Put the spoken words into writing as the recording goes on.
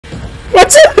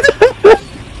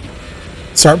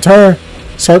Sharp turn.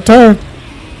 Sharp turn.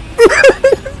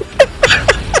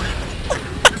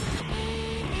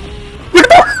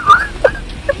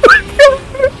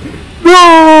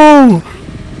 No!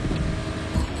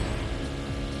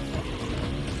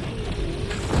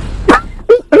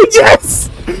 Yes!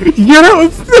 Yeah, that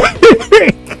was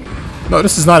sick! No,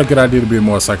 this is not a good idea to be a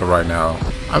motorcycle right now.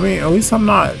 I mean, at least I'm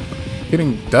not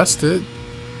getting dusted.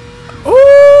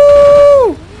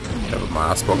 Ooh! Never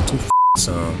mind, I spoke too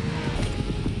soon.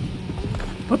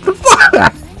 What the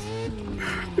fuck?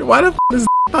 Why the f is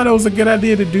thought it was a good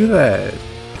idea to do that?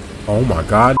 Oh my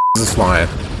god, is flying.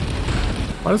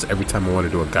 Why does every time I want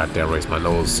to do a goddamn race, my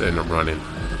nose end up running?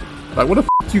 Like, where the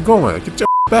f you going? Get your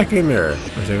back in there.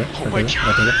 Oh my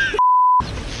god.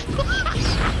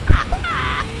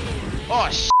 Oh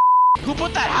sh! Who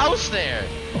put that house there?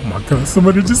 Oh my god,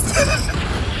 somebody just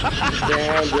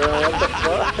Damn, bro, what the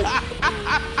fuck?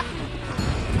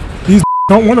 These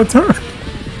don't want to turn.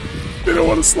 They don't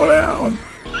want to slow down.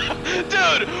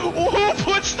 Dude, who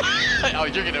puts that? Oh,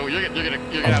 you're gonna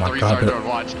have to restart door.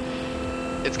 Watch.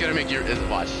 It's gonna make you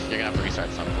watch. You're gonna have to restart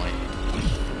at some point.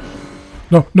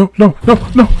 No. Did you go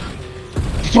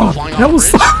Wow, flying that off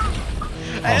was. the bridge?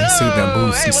 Oh, he saved that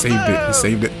boost. He saved it. He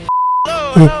saved it.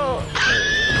 No.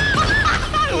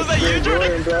 Was that you,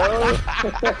 Jordan?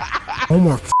 Oh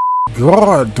my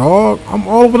god, dog! I'm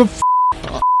all over the.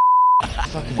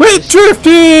 Quit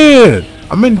drifting!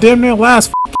 I'm in damn near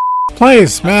last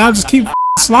place, man. I just keep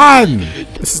sliding.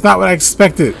 This is not what I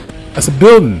expected. That's a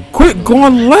building. Quit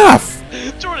going left.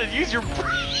 Jordan, use your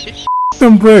brakes.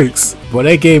 Them brakes. But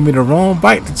they gave me the wrong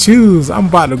bike to choose. I'm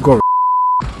about to go.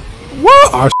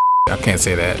 What? Oh, I can't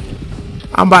say that.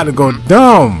 I'm about to go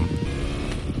dumb.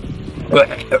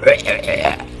 Dying in the back.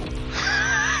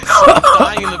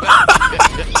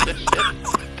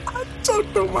 I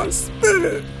choked on my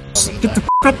spit. Get the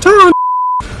f turn.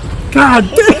 God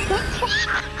damn.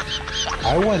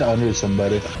 I went under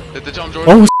somebody. Hit the jump,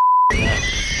 Jordan. Oh,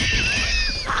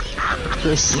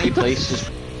 There's three places.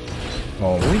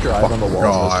 Oh, we drive on the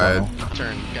walls. God.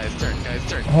 Turn, guys, turn.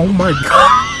 Oh my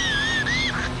god.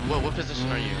 What position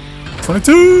are you?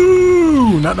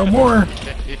 22. Not no more. Fuck.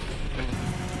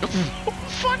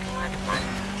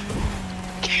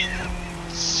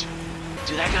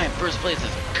 Dude, that guy in first place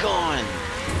is gone.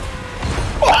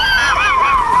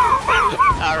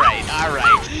 Alright.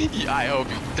 I hope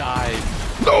you die.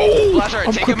 No.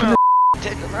 Flash, take him out.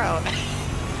 Take him out.